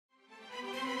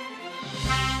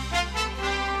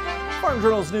Farm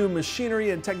Journal's new machinery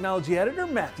and technology editor,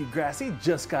 Matthew Grassi,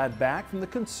 just got back from the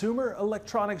Consumer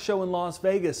Electronics Show in Las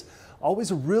Vegas.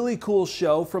 Always a really cool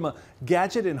show from a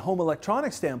gadget and home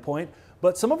electronics standpoint,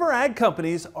 but some of our ag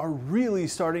companies are really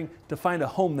starting to find a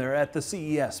home there at the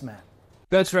CES, Matt.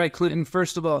 That's right, Clinton.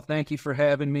 First of all, thank you for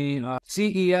having me.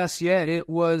 CES, yeah, it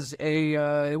was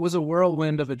a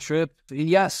whirlwind of a trip.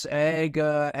 Yes,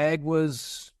 ag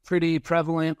was pretty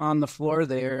prevalent on the floor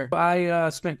there. I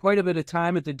spent quite a bit of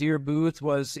time at the Deere booth.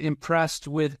 Was impressed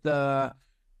with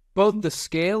both the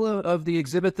scale of the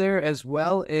exhibit there, as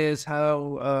well as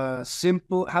how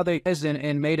simple how they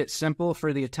and made it simple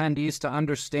for the attendees to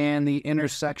understand the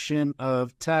intersection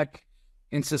of tech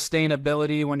and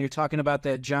sustainability when you're talking about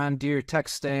that John Deere tech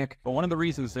stack. But one of the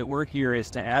reasons that we're here is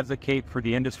to advocate for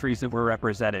the industries that we're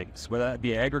representing. So whether that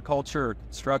be agriculture, or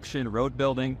construction, road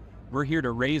building, we're here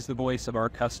to raise the voice of our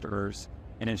customers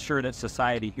and ensure that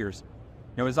society hears.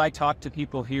 You know, as I talk to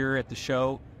people here at the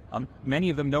show, many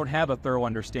of them don't have a thorough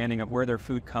understanding of where their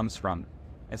food comes from.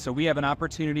 And so we have an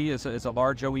opportunity as a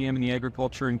large OEM in the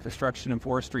agriculture and construction and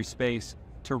forestry space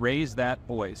to raise that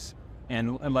voice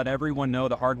and let everyone know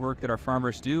the hard work that our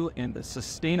farmers do and the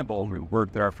sustainable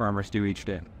work that our farmers do each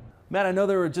day. Matt, I know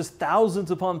there are just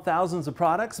thousands upon thousands of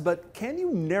products, but can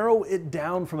you narrow it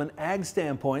down from an ag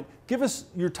standpoint? Give us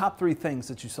your top 3 things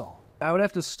that you saw. I would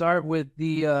have to start with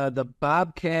the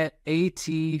Bobcat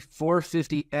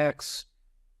AT450X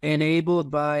enabled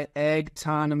by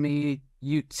Agtonomy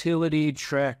utility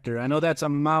tractor. I know that's a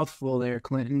mouthful there,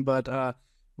 Clinton, but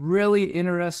really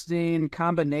interesting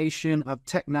combination of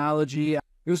technology.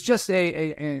 It was just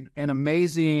an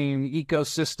amazing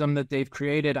ecosystem that they've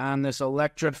created on this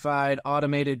electrified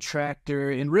automated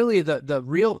tractor. And really the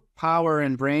real power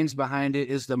and brains behind it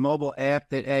is the mobile app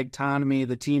that Agtonomy,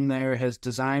 the team there, has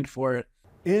designed for it.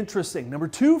 Interesting. Number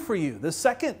 2 for you, the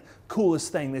second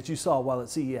coolest thing that you saw while at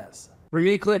CES. For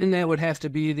me, Clinton, that would have to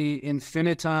be the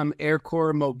Infinitum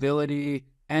Aircore Mobility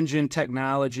engine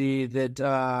technology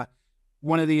that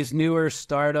one of these newer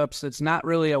startups that's not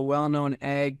really a well-known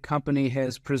ag company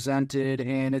has presented,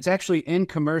 and it's actually in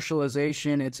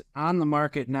commercialization. It's on the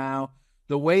market now.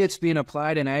 The way it's being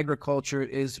applied in agriculture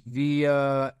is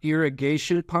via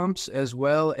irrigation pumps, as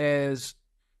well as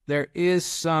there is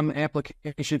some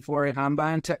application for a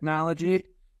combine technology.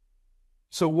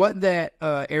 So what that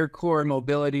Aircore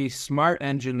Mobility Smart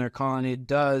Engine, they're calling it,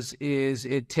 does is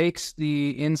it takes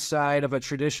the inside of a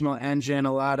traditional engine,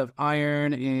 a lot of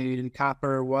iron and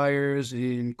copper wires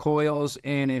and coils,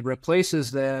 and it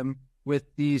replaces them with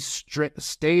these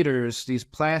stators, these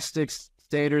plastic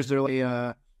stators. They're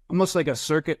like, almost like a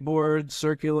circuit board,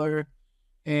 circular.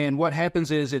 And what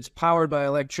happens is it's powered by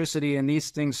electricity, and these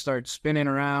things start spinning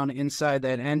around inside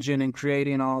that engine and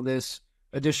creating all this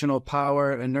additional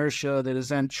power, inertia that is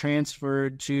then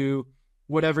transferred to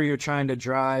whatever you're trying to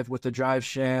drive with the drive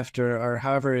shaft or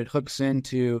however it hooks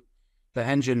into the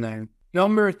engine there.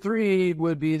 Number 3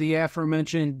 would be the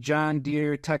aforementioned John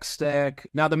Deere tech stack.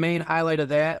 Now, the main highlight of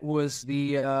that was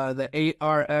the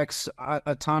 8RX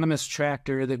autonomous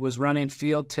tractor that was running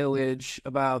field tillage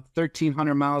about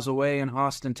 1,300 miles away in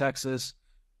Austin, Texas.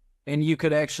 And you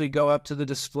could actually go up to the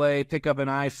display, pick up an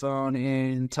iPhone,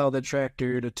 and tell the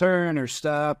tractor to turn or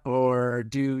stop or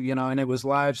do, and it was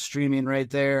live streaming right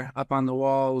there up on the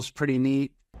wall. It was pretty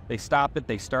neat. They stop it,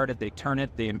 they start it, they turn it,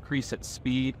 they increase its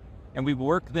speed, and we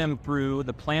work them through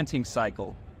the planting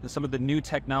cycle. Some of the new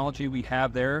technology we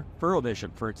have there, furrow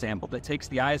vision, for example, that takes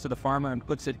the eyes of the farmer and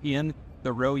puts it in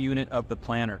the row unit of the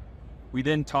planter. We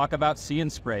then talk about See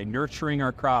and Spray, nurturing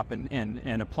our crop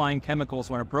and applying chemicals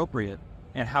when appropriate,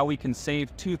 and how we can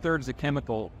save 2/3 of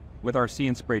chemical with our See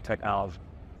and Spray technology.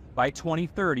 By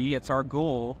 2030, it's our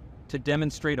goal to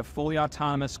demonstrate a fully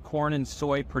autonomous corn and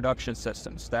soy production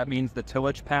system. So that means the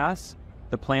tillage pass,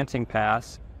 the planting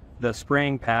pass, the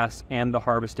spraying pass, and the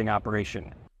harvesting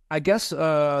operation. I guess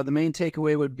the main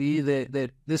takeaway would be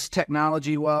that this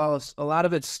technology, while a lot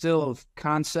of it's still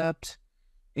concept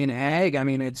in ag, I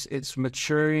mean, it's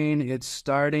maturing, it's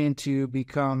starting to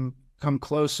come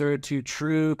closer to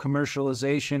true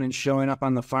commercialization and showing up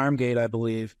on the farm gate, I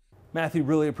believe. Matthew,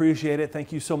 really appreciate it.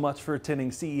 Thank you so much for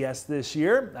attending CES this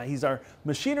year. He's our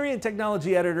machinery and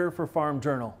technology editor for Farm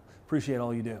Journal. Appreciate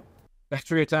all you do. Thanks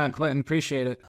for your time, Clinton. Appreciate it.